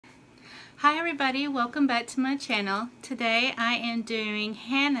Hi everybody, welcome back to my channel. Today I am doing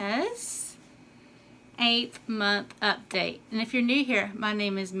Hannah's 8th month update. And if you're new here, my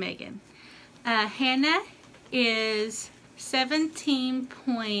name is Megan. Hannah is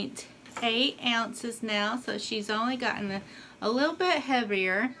 17.8 ounces now, so she's only gotten a little bit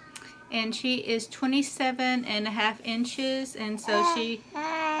heavier. And she is 27.5 inches, and so she...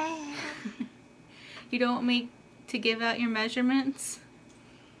 You don't want me to give out your measurements?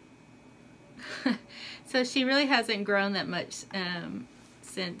 So she really hasn't grown that much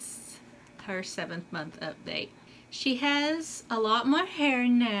since her 7th month update. She has a lot more hair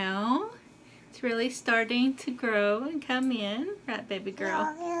now. It's really starting to grow and come in. Right, baby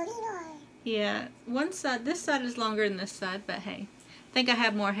girl? Yeah, one side, this side is longer than this side, but hey. I think I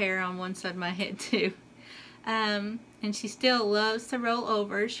have more hair on one side of my head too. And she still loves to roll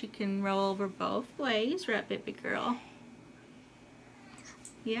over. She can roll over both ways. Right, baby girl?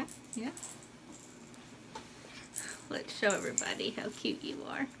 Yeah, yeah. Let's show everybody how cute you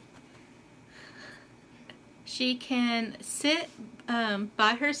are. She can sit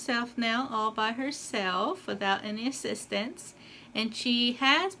by herself now, all by herself, without any assistance. And she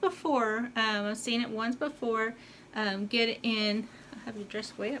has before, I've seen it once before, get in, I have your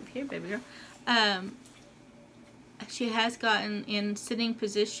dress way up here, baby girl. She has gotten in sitting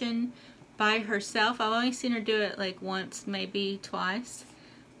position by herself. I've only seen her do it like once, maybe twice.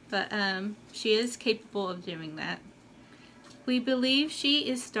 But she is capable of doing that. We believe she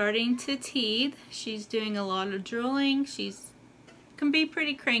is starting to teeth. She's doing a lot of drooling. Can be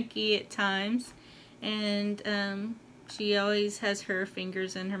pretty cranky at times. And she always has her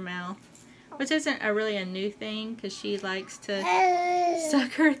fingers in her mouth. Which isn't really a new thing because she likes to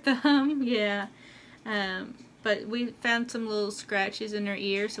suck her thumb. Yeah. But we found some little scratches in her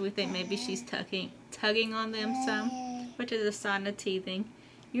ear, so we think maybe she's tugging on them some, which is a sign of teething.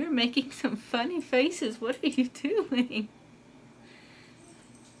 You're making some funny faces. What are you doing?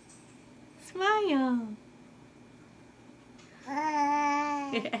 Smile.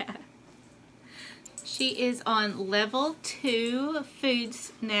 Yeah. She is on level 2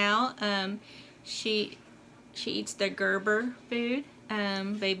 foods now. She eats the Gerber food,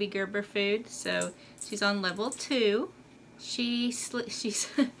 baby Gerber food. So she's on level 2. She's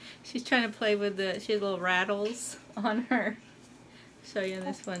trying to play with she has little rattles on her. Show you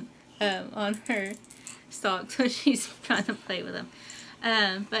this one on her sock, so she's trying to play with them.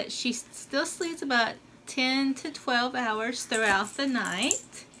 But she still sleeps about 10 to 12 hours throughout the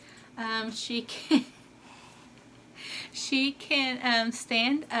night. She can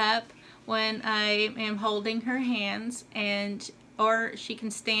stand up when I am holding her hands, or she can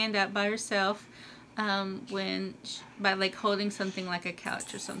stand up by herself by like holding something like a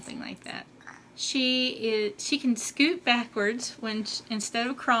couch or something like that. She can scoot backwards instead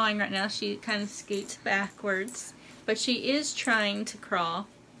of crawling right now. She kind of scoots backwards, but she is trying to crawl.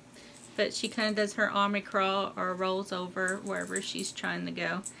 But she kind of does her army crawl or rolls over wherever she's trying to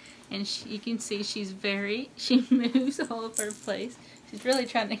go. And you can see she moves all over the place. She's really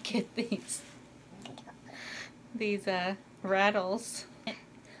trying to get these rattles.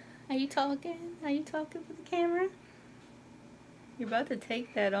 Are you talking? Are you talking with the camera? You're about to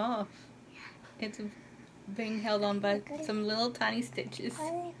take that off. It's being held on by some little tiny stitches.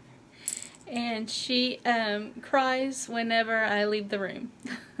 And she cries whenever I leave the room.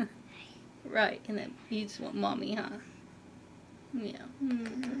 Right, and then you just want mommy, huh? Yeah.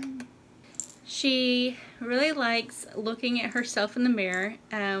 She really likes looking at herself in the mirror.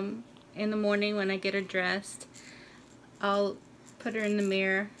 In the morning when I get her dressed, I'll put her in the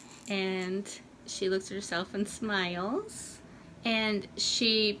mirror and she looks at herself and smiles. And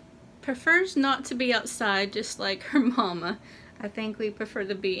she prefers not to be outside, just like her mama. I think we prefer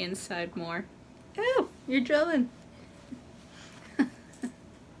to be inside more. Oh, you're drilling.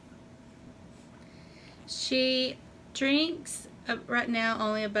 She drinks right now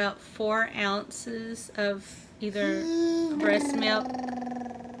only about 4 ounces of either breast milk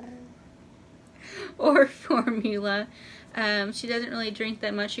or formula. She doesn't really drink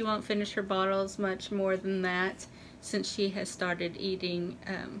that much. She won't finish her bottles much more than that since she has started eating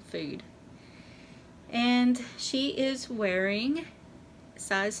food. And she is wearing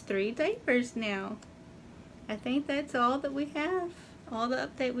size 3 diapers now. I think that's all that we have. All the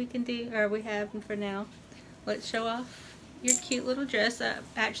update we can do, or we have for now. Let's show off your cute little dress. I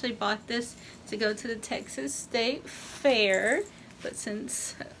actually bought this to go to the Texas State Fair, but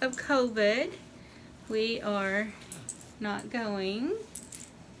since of COVID, we are not going.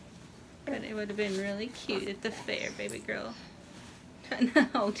 But it would have been really cute at the fair, baby girl. Trying to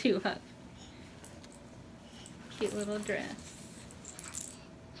hold you up. Cute little dress.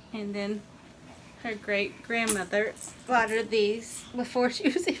 And then her great-grandmother bought her these before she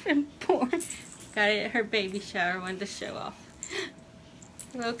was even born. Got it at her baby shower, wanted to show off.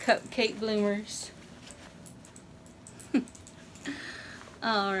 Little cupcake bloomers.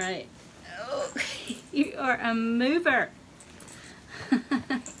 Alright. Oh, you are a mover.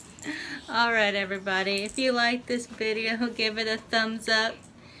 Alright everybody, if you like this video, give it a thumbs up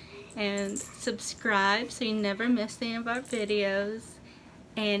and subscribe so you never miss any of our videos.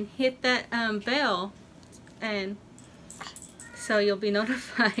 And hit that bell, and so you'll be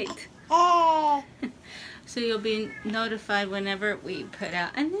notified. So you'll be notified whenever we put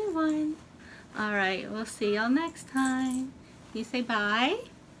out a new one. Alright, we'll see y'all next time. You say bye?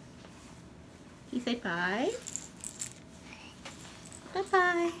 You say bye?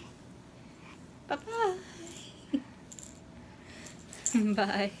 Bye-bye. Bye-bye.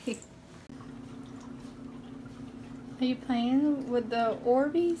 Bye. Are you playing with the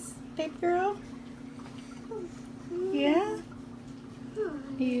Orbeez, baby girl? Yeah?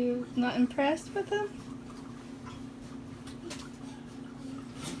 You not impressed with them?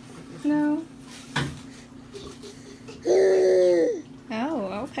 No?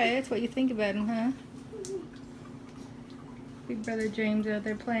 Oh, okay. That's what you think about them, huh? Big brother James out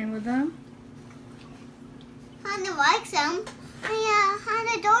there playing with them. Hannah likes them. Yeah,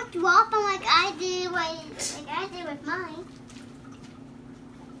 Hannah, don't drop them like I did with mine.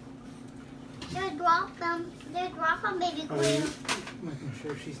 Don't drop them. Don't drop them, baby Are Queen. you making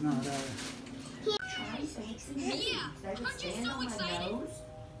sure she's not Try facing me. They would stand on my nose,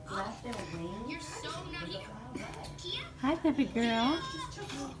 left their wings. You're so naive. Hi, baby girl.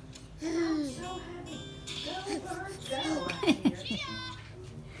 I'm so happy. Go, birds, go right here.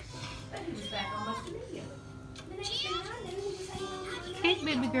 But he was back almost immediately. The next thing I knew, he was hanging on my nose. Hey,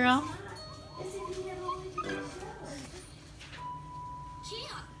 baby girl. As if he never wanted to go.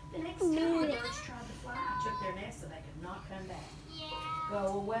 The next time the birds tried to fly, I took their nest so they could not come back. Go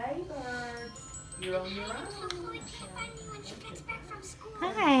away, bird. You're on your own.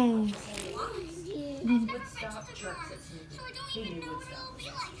 Hi. Woodstock jerks at Snoopy. He knew Woodstock was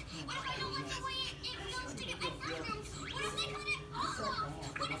so bad that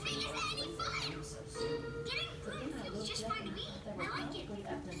everyone was so soon. But then I looked up and I thought they were probably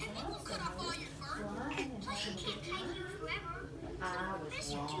up in the clouds somewhere, flying and having a good time. I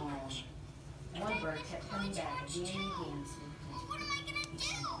was wrong. One bird kept coming back again and again, Snoopy.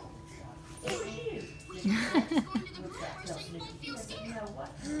 It was you. Woodstock tells Snoopy he doesn't know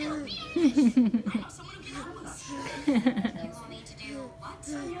what bird it is. I'm not sure.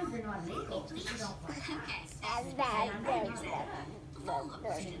 I know you're not an eagle, but you don't like heights. And I know you said that.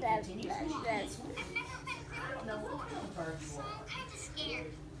 Snoopy continues, "Come on, let's swim." I don't know what kind of bird you are.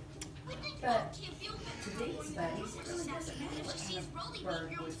 But to these buddies, it really doesn't matter what kind of bird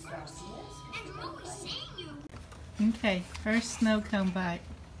Woodstock is. Okay, first snow cone bite.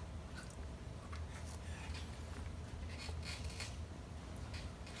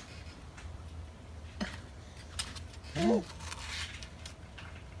 Come here.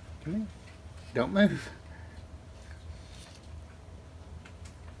 Come here. Don't move.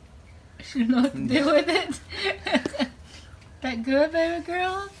 You know what to do with it? That good, baby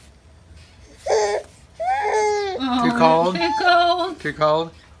girl? Oh, Too cold? Too cold. Too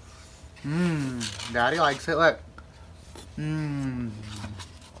cold? Daddy likes it. Look.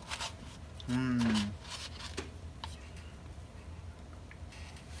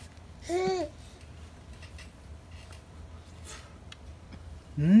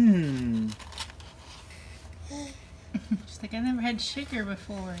 Just like I never had sugar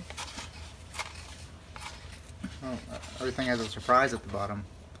before. Oh, everything has a surprise at the bottom.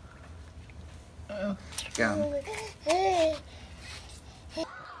 Oh. Gum.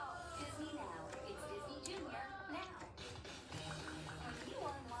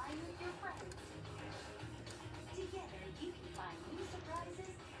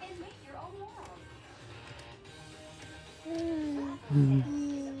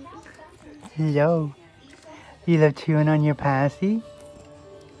 Hello. You love chewing on your passy?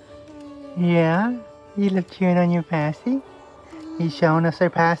 Yeah? You love chewing on your passy? You showing us our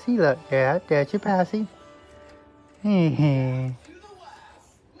passy? Look, yeah, there's your passy. Hey.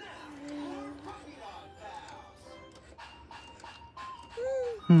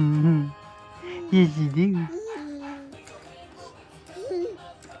 Yes, you do.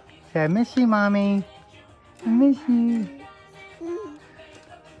 Say, I miss you, Mommy. I miss you.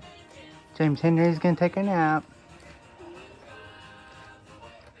 James Henry's gonna take a nap.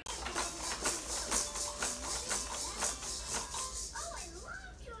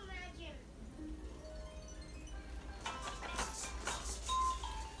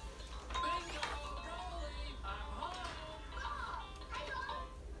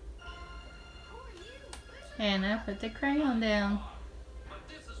 Anna, put the crayon down.